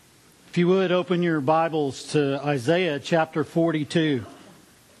If you would, open your Bibles to Isaiah chapter 42,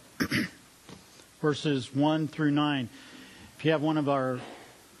 verses 1 through 9. If you have one of our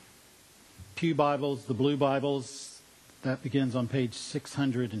pew Bibles, the blue Bibles, that begins on page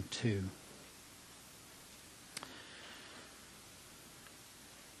 602.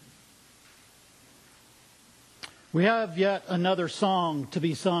 We have yet another song to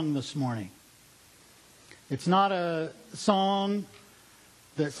be sung this morning. It's not a song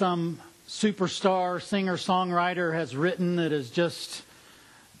that some superstar singer-songwriter has written that has just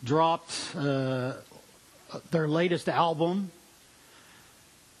dropped their latest album.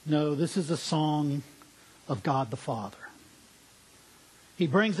 No, this is a song of God the Father. He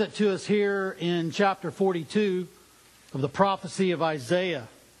brings it to us here in chapter 42 of the prophecy of Isaiah.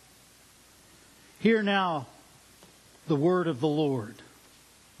 Hear now the word of the Lord,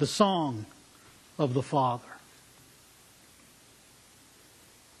 the song of the Father.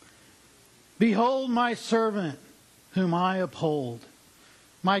 Behold my servant, whom I uphold,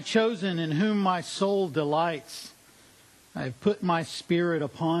 my chosen, in whom my soul delights. I have put my spirit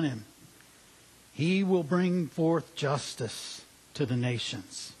upon him. He will bring forth justice to the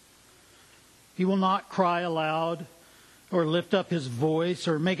nations. He will not cry aloud, or lift up his voice,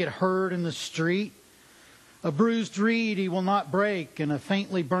 or make it heard in the street. A bruised reed he will not break, and a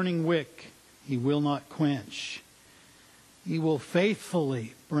faintly burning wick he will not quench. He will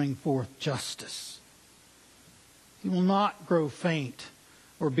faithfully bring forth justice. He will not grow faint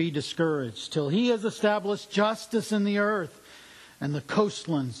or be discouraged till he has established justice in the earth, and the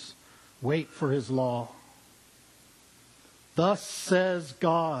coastlands wait for his law. Thus says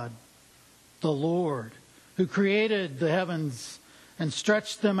God, the Lord, who created the heavens and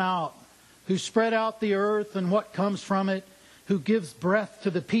stretched them out, who spread out the earth and what comes from it, who gives breath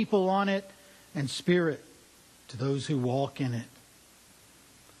to the people on it and spirit to those who walk in it.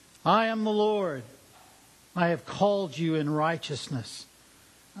 I am the Lord. I have called you in righteousness.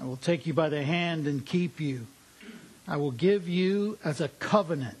 I will take you by the hand and keep you. I will give you as a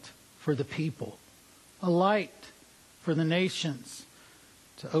covenant for the people, a light for the nations,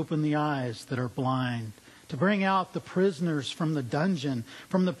 to open the eyes that are blind, to bring out the prisoners from the dungeon,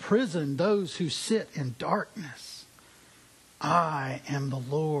 from the prison those who sit in darkness. I am the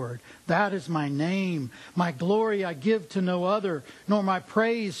Lord. That is my name. My glory I give to no other, nor my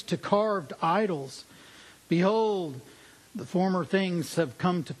praise to carved idols. Behold, the former things have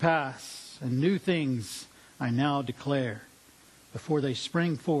come to pass, and new things I now declare. Before they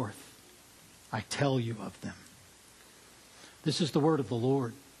spring forth, I tell you of them. This is the word of the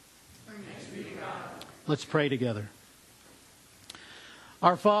Lord. Thanks be to God. Let's pray together.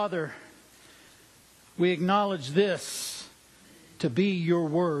 Our Father, we acknowledge this to be your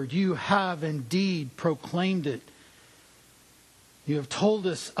word. You have indeed proclaimed it. You have told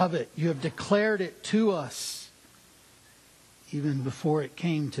us of it. You have declared it to us even before it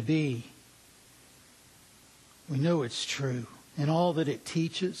came to be. We know it's true in all that it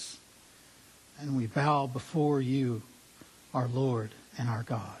teaches, and we bow before you, our Lord and our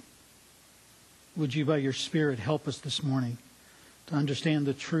God. Would you, by your Spirit, help us this morning to understand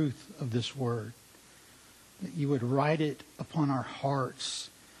the truth of this word, that you would write it upon our hearts,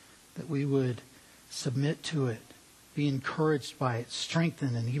 that we would submit to it, be encouraged by it,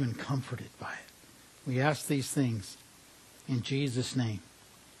 strengthened, and even comforted by it. We ask these things in Jesus' name.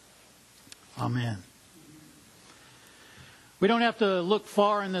 Amen. We don't have to look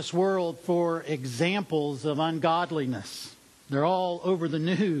far in this world for examples of ungodliness. They're all over the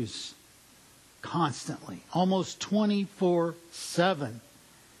news constantly, almost 24/7.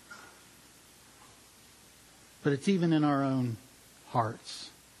 But it's even in our own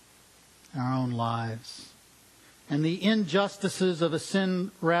hearts, in our own lives. And the injustices of a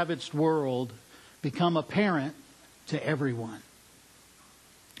sin-ravaged world become apparent to everyone.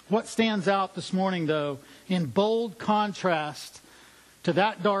 What stands out this morning, though, in bold contrast to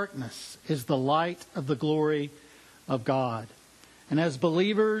that darkness, is the light of the glory of God. And as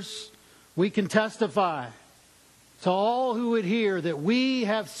believers, we can testify to all who would hear that we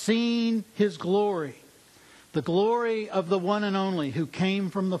have seen His glory. The glory of the one and only who came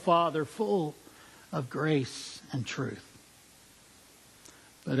from the Father, full of grace and truth.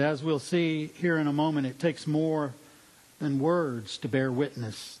 But as we'll see here in a moment, it takes more than words to bear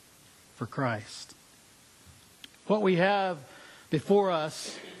witness for Christ. What we have before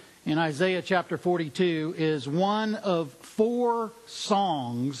us in Isaiah chapter 42 is one of 4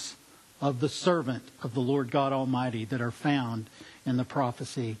 songs of the servant of the Lord God Almighty that are found in the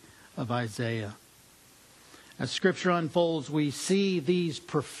prophecy of Isaiah. As Scripture unfolds, we see these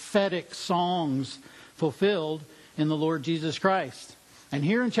prophetic songs fulfilled in the Lord Jesus Christ. And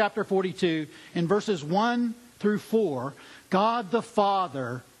here in chapter 42, in verses 1 through 4, God the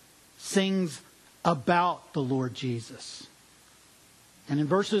Father sings about the Lord Jesus. And in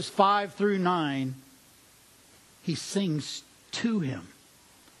verses 5 through 9, he sings to him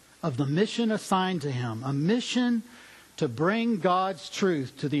of the mission assigned to him, a mission to bring God's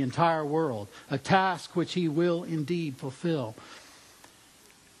truth to the entire world, a task which he will indeed fulfill.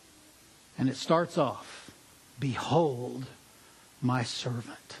 And it starts off, "Behold my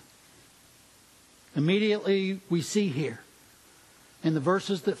servant." Immediately we see here in the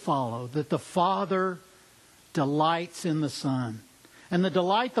verses that follow that the Father delights in the Son. And the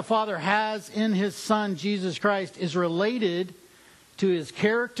delight the Father has in His Son, Jesus Christ, is related to His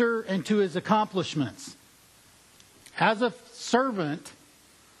character and to His accomplishments. As a servant,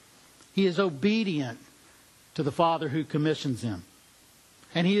 He is obedient to the Father who commissions Him.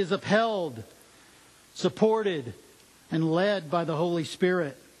 And He is upheld, supported, and led by the Holy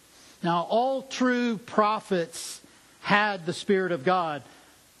Spirit. Now, all true prophets had the Spirit of God,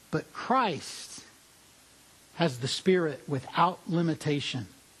 but Christ has the Spirit without limitation.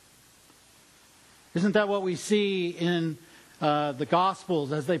 Isn't that what we see in the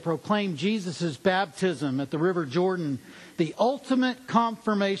Gospels as they proclaim Jesus' baptism at the River Jordan, the ultimate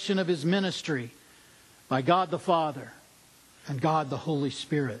confirmation of His ministry by God the Father and God the Holy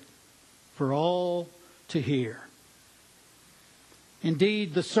Spirit for all to hear?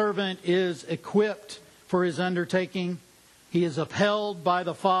 Indeed, the servant is equipped for his undertaking. He is upheld by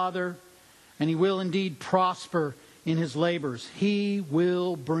the Father, and he will indeed prosper in his labors. He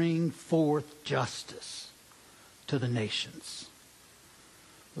will bring forth justice to the nations.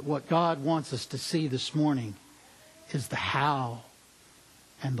 But what God wants us to see this morning is the how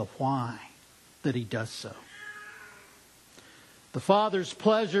and the why that He does so. The Father's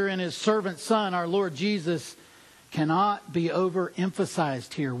pleasure in His servant Son, our Lord Jesus, cannot be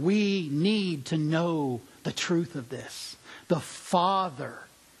overemphasized here. We need to know the truth of this. The Father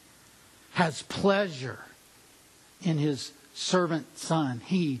has pleasure in His servant Son.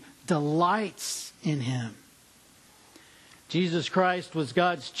 He delights in Him. Jesus Christ was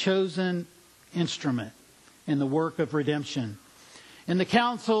God's chosen instrument in the work of redemption. In the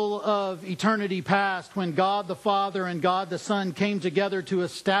council of eternity past, when God the Father and God the Son came together to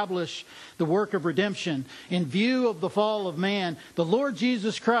establish the work of redemption, in view of the fall of man, the Lord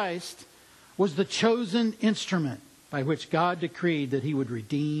Jesus Christ was the chosen instrument by which God decreed that He would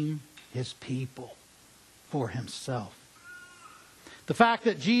redeem His people for Himself. The fact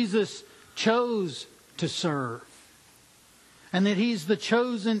that Jesus chose to serve and that He's the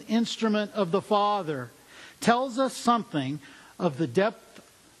chosen instrument of the Father tells us something of the depth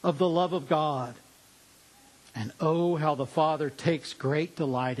of the love of God. And oh, how the Father takes great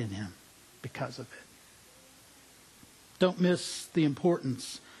delight in Him because of it. Don't miss the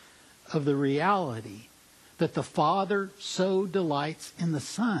importance of the reality that the Father so delights in the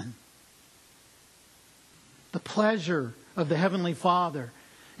Son. The pleasure of the Heavenly Father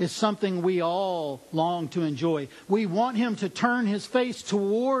is something we all long to enjoy. We want Him to turn His face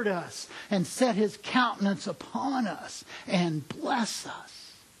toward us and set His countenance upon us and bless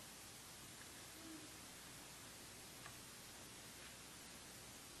us.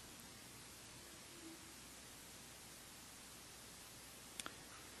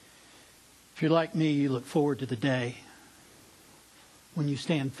 If you're like me, you look forward to the day when you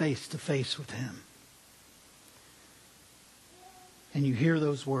stand face to face with Him. And you hear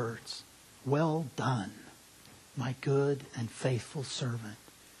those words, "Well done, my good and faithful servant.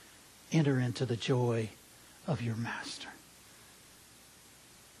 Enter into the joy of your master."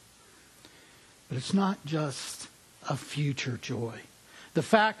 But it's not just a future joy. The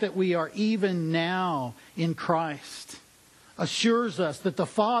fact that we are even now in Christ assures us that the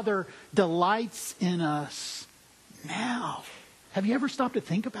Father delights in us now. Have you ever stopped to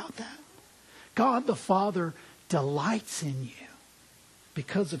think about that? God the Father delights in you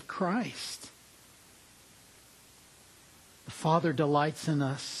because of Christ. The Father delights in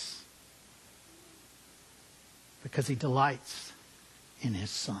us because He delights in His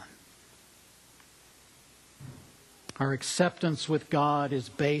Son. Our acceptance with God is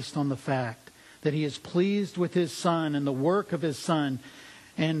based on the fact that He is pleased with His Son and the work of His Son,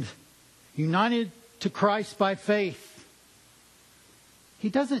 and united to Christ by faith, He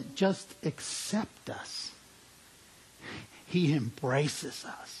doesn't just accept us. He embraces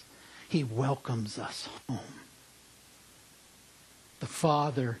us. He welcomes us home. The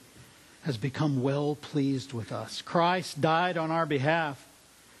Father has become well pleased with us. Christ died on our behalf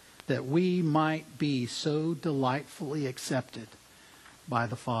that we might be so delightfully accepted by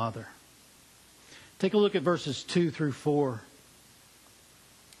the Father. Take a look at verses 2 through 4.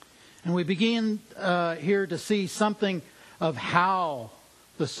 And we begin here to see something of how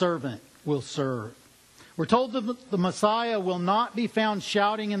the servant will serve. We're told that the Messiah will not be found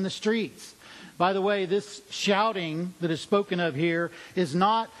shouting in the streets. By the way, this shouting that is spoken of here is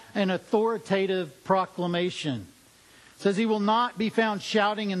not an authoritative proclamation. It says he will not be found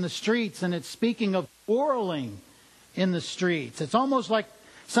shouting in the streets, and it's speaking of quarreling in the streets. It's almost like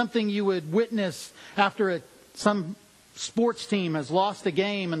something you would witness after some sports team has lost a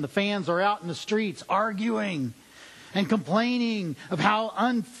game and the fans are out in the streets arguing and complaining of how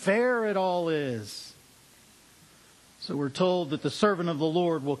unfair it all is. So we're told that the servant of the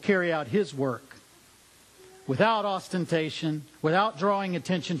Lord will carry out his work without ostentation, without drawing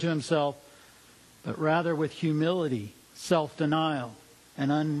attention to himself, but rather with humility, self-denial,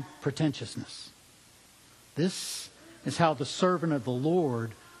 and unpretentiousness. This is how the servant of the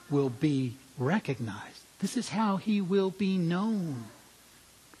Lord will be recognized. This is how he will be known.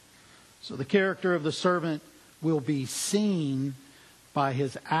 So the character of the servant will be seen by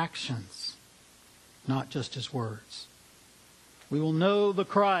his actions, not just his words. We will know the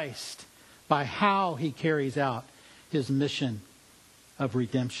Christ by how he carries out his mission of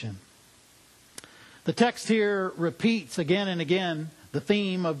redemption. The text here repeats again and again the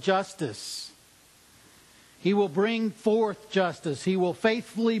theme of justice. He will bring forth justice. He will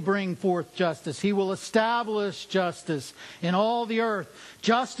faithfully bring forth justice. He will establish justice in all the earth.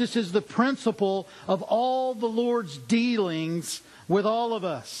 Justice is the principle of all the Lord's dealings with all of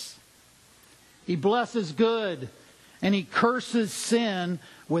us. He blesses good and he curses sin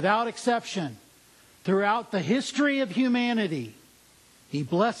without exception. Throughout the history of humanity, he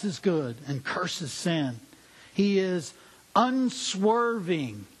blesses good and curses sin. He is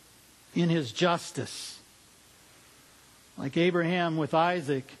unswerving in his justice. Like Abraham with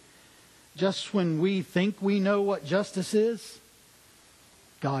Isaac, just when we think we know what justice is,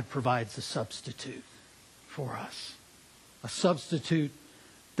 God provides a substitute for us. A substitute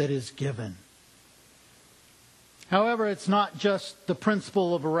that is given. However, it's not just the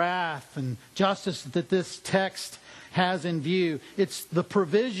principle of wrath and justice that this text has in view. It's the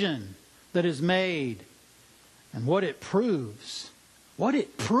provision that is made and what it proves. What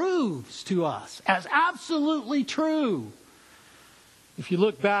it proves to us as absolutely true. If you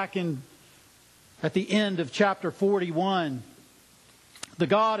look back at the end of chapter 41, the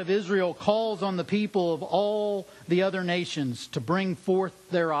God of Israel calls on the people of all the other nations to bring forth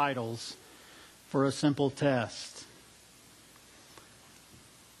their idols for a simple test.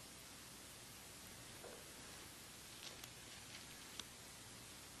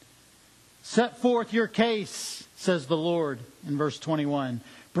 Set forth your case, says the Lord in verse 21.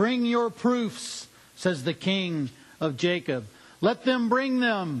 Bring your proofs, says the King of Jacob. Let them bring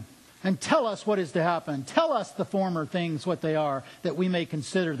them and tell us what is to happen. Tell us the former things, what they are, that we may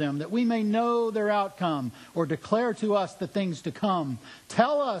consider them, that we may know their outcome, or declare to us the things to come.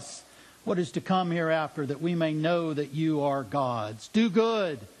 Tell us what is to come hereafter, that we may know that you are gods. Do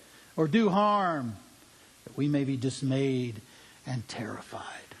good or do harm, that we may be dismayed and terrified.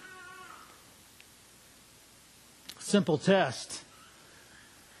 Simple test.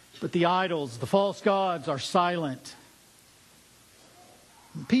 But the idols, the false gods, are silent.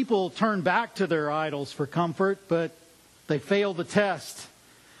 People turn back to their idols for comfort, but they fail the test.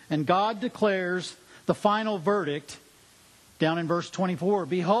 And God declares the final verdict down in verse 24.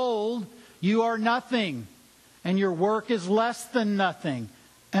 Behold, you are nothing, and your work is less than nothing.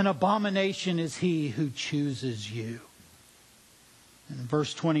 An abomination is he who chooses you. And in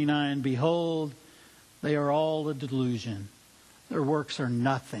verse 29, behold, they are all a delusion. Their works are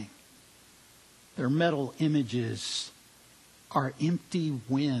nothing. Their metal images are empty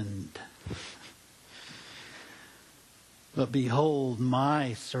wind. But behold,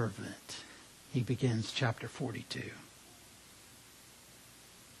 my servant. He begins chapter 42.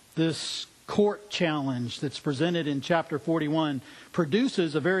 This court challenge that's presented in chapter 41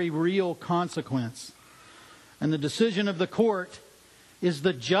 produces a very real consequence. And the decision of the court is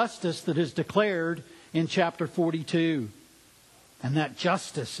the justice that is declared in chapter 42. And that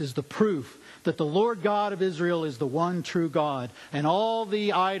justice is the proof that the Lord God of Israel is the one true God, and all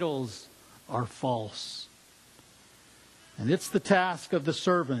the idols are false. And it's the task of the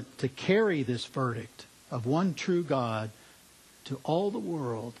servant to carry this verdict of one true God to all the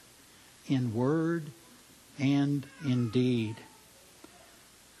world in word and in deed.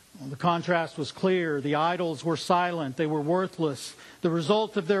 Well, the contrast was clear. The idols were silent. They were worthless. The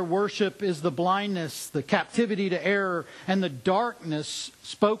result of their worship is the blindness, the captivity to error, and the darkness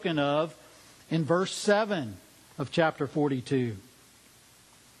spoken of in verse 7 of chapter 42.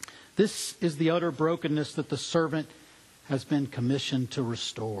 This is the utter brokenness that the servant has been commissioned to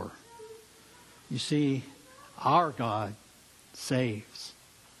restore. You see, our God saves.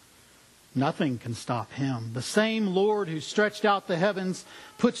 Nothing can stop him. The same Lord who stretched out the heavens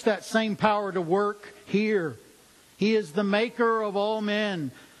puts that same power to work here. He is the maker of all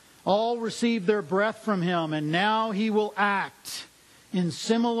men. All receive their breath from him, and now he will act in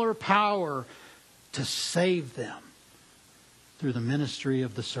similar power to save them through the ministry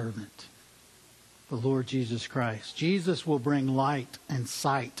of the servant, the Lord Jesus Christ. Jesus will bring light and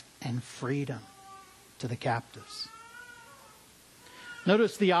sight and freedom to the captives.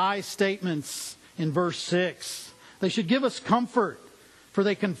 Notice the I statements in verse 6. They should give us comfort, for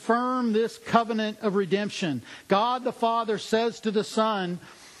they confirm this covenant of redemption. God the Father says to the Son,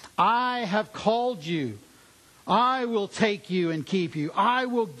 I have called you. I will take you and keep you. I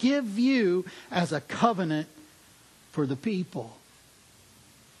will give you as a covenant for the people.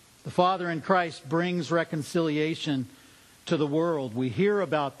 The Father in Christ brings reconciliation to the world. We hear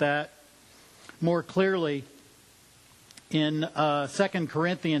about that more clearly in 2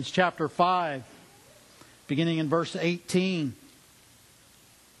 Corinthians chapter 5, beginning in verse 18.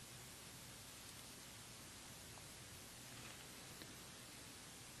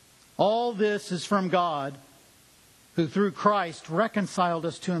 All this is from God, who through Christ reconciled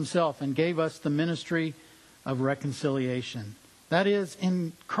us to himself and gave us the ministry of reconciliation. That is,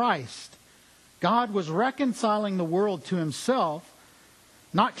 in Christ, God was reconciling the world to himself,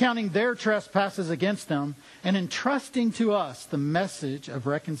 not counting their trespasses against them, and entrusting to us the message of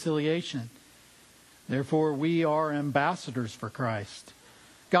reconciliation. Therefore, we are ambassadors for Christ,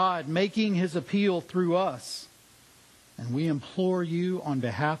 God making his appeal through us. And we implore you on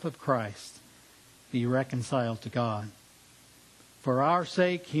behalf of Christ, be reconciled to God. For our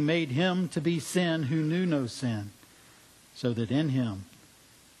sake, he made him to be sin who knew no sin, so that in him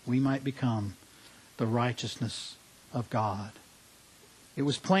we might become the righteousness of God. It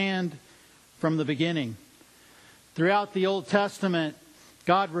was planned from the beginning. Throughout the Old Testament,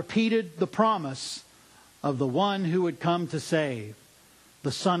 God repeated the promise of the one who would come to save,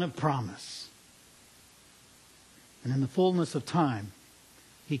 the Son of Promise. And in the fullness of time,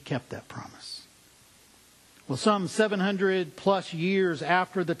 he kept that promise. Well, some 700 plus years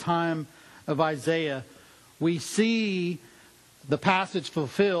after the time of Isaiah, we see the passage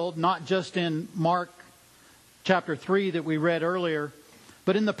fulfilled, not just in Mark chapter 3 that we read earlier,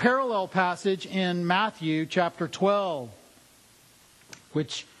 but in the parallel passage in Matthew chapter 12,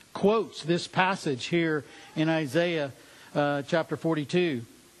 which quotes this passage here in Isaiah chapter 42.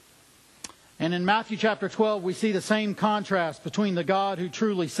 And in Matthew chapter 12, we see the same contrast between the God who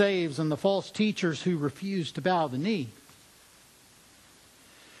truly saves and the false teachers who refuse to bow the knee.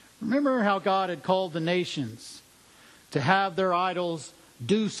 Remember how God had called the nations to have their idols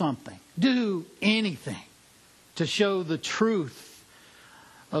do something, do anything, to show the truth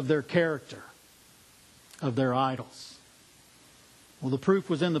of their character, of their idols. Well, the proof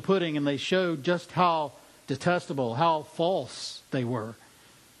was in the pudding, and they showed just how detestable, how false they were,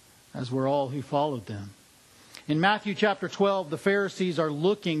 as were all who followed them. In Matthew chapter 12, the Pharisees are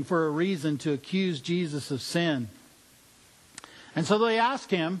looking for a reason to accuse Jesus of sin. And so they ask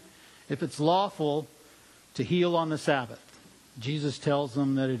him if it's lawful to heal on the Sabbath. Jesus tells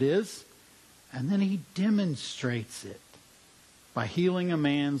them that it is, and then he demonstrates it by healing a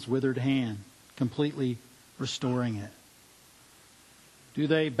man's withered hand, completely restoring it. Do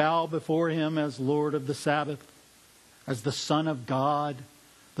they bow before him as Lord of the Sabbath, as the Son of God,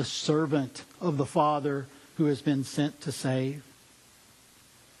 the servant of the Father who has been sent to save?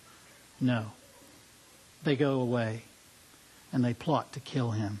 No. They go away and they plot to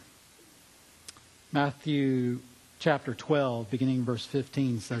kill him. Matthew chapter 12, beginning verse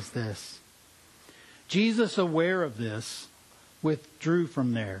 15, says this. Jesus, aware of this, withdrew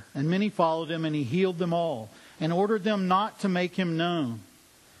from there, and many followed him, and he healed them all, and ordered them not to make him known.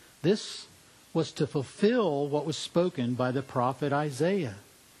 This was to fulfill what was spoken by the prophet Isaiah.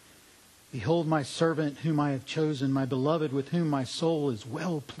 Behold my servant whom I have chosen, my beloved with whom my soul is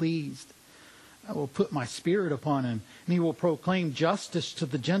well pleased. I will put my spirit upon him, and he will proclaim justice to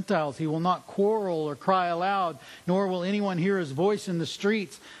the Gentiles. He will not quarrel or cry aloud, nor will anyone hear his voice in the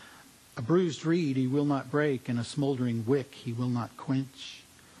streets. A bruised reed he will not break, and a smoldering wick he will not quench,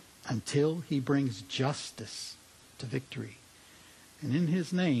 until he brings justice to victory. And in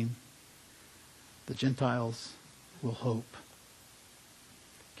his name, the Gentiles will hope.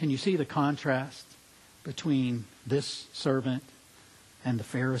 Can you see the contrast between this servant and the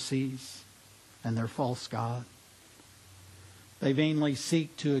Pharisees and their false god? They vainly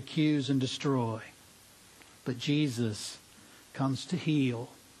seek to accuse and destroy, but Jesus comes to heal,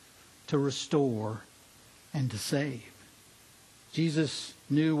 to restore, and to save. Jesus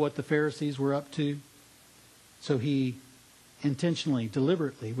knew what the Pharisees were up to, so he intentionally,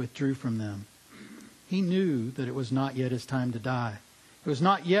 deliberately withdrew from them. He knew that it was not yet his time to die. It was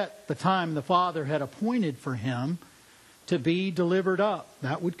not yet the time the Father had appointed for him to be delivered up.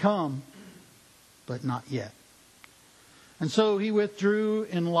 That would come, but not yet. And so he withdrew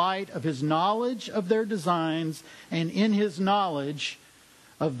in light of his knowledge of their designs and in his knowledge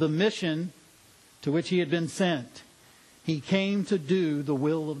of the mission to which he had been sent. He came to do the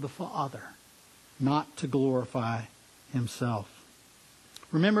will of the Father, not to glorify himself.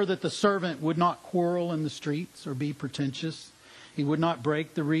 Remember that the servant would not quarrel in the streets or be pretentious. He would not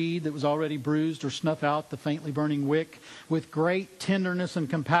break the reed that was already bruised or snuff out the faintly burning wick. With great tenderness and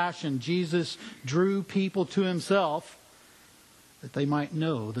compassion, Jesus drew people to himself that they might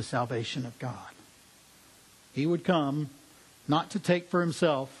know the salvation of God. He would come not to take for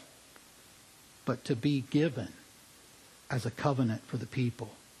himself, but to be given as a covenant for the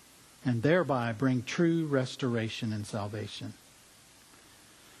people, and thereby bring true restoration and salvation.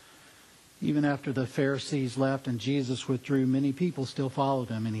 Even after the Pharisees left and Jesus withdrew, many people still followed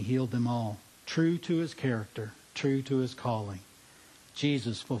him, and he healed them all. True to his character, true to his calling,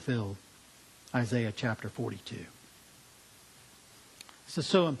 Jesus fulfilled Isaiah chapter 42. This is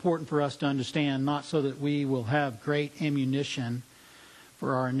so important for us to understand, not so that we will have great ammunition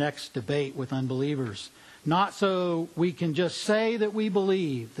for our next debate with unbelievers, not so we can just say that we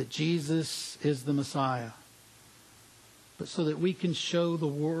believe that Jesus is the Messiah, but so that we can show the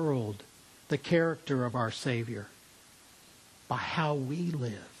world the character of our Savior by how we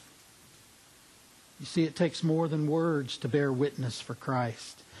live. You see, it takes more than words to bear witness for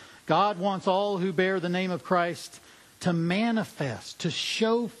Christ. God wants all who bear the name of Christ to manifest, to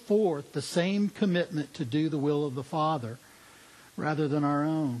show forth the same commitment to do the will of the Father rather than our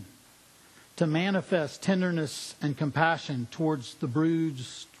own. To manifest tenderness and compassion towards the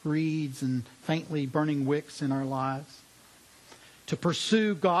bruised reeds and faintly burning wicks in our lives. To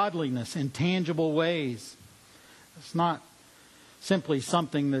pursue godliness in tangible ways. It's not simply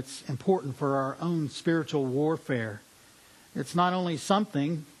something that's important for our own spiritual warfare. It's not only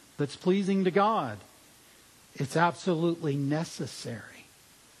something that's pleasing to God. It's absolutely necessary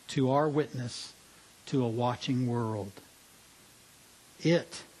to our witness to a watching world.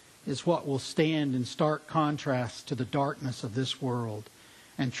 It is what will stand in stark contrast to the darkness of this world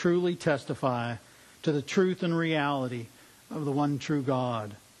and truly testify to the truth and reality of the one true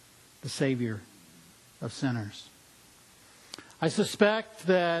God, the Savior of sinners. I suspect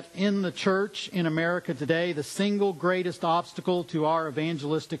that in the church in America today, the single greatest obstacle to our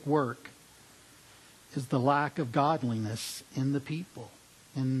evangelistic work is the lack of godliness in the people,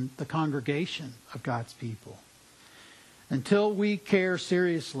 in the congregation of God's people. Until we care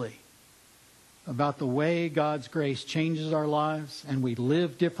seriously about the way God's grace changes our lives, and we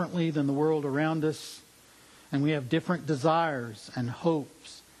live differently than the world around us, and we have different desires and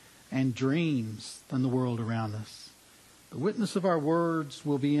hopes and dreams than the world around us, the witness of our words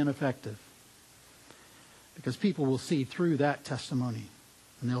will be ineffective, because people will see through that testimony,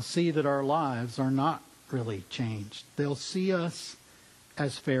 and they'll see that our lives are not really changed. They'll see us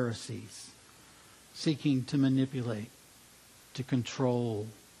as Pharisees, seeking to manipulate, to control,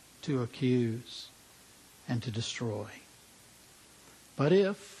 to accuse, and to destroy. But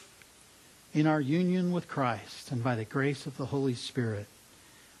if, in our union with Christ and by the grace of the Holy Spirit,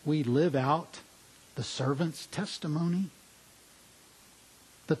 we live out the servant's testimony,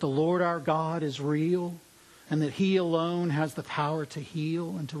 that the Lord our God is real, and that He alone has the power to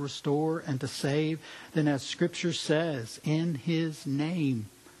heal and to restore and to save, then as Scripture says, in His name,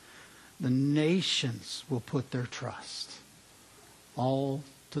 the nations will put their trust. All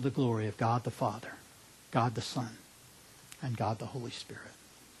to the glory of God the Father, God the Son, and God the Holy Spirit.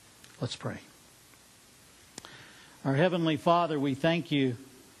 Let's pray. Our Heavenly Father, we thank You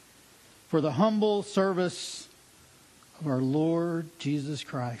for the humble service of our Lord Jesus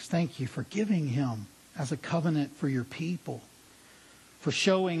Christ. Thank You for giving Him as a covenant for Your people, for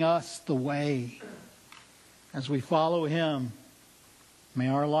showing us the way. As we follow Him, may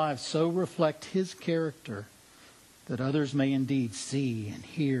our lives so reflect His character that others may indeed see and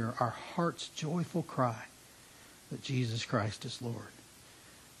hear our heart's joyful cry that Jesus Christ is Lord.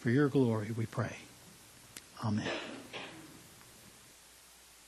 For Your glory we pray. Amen.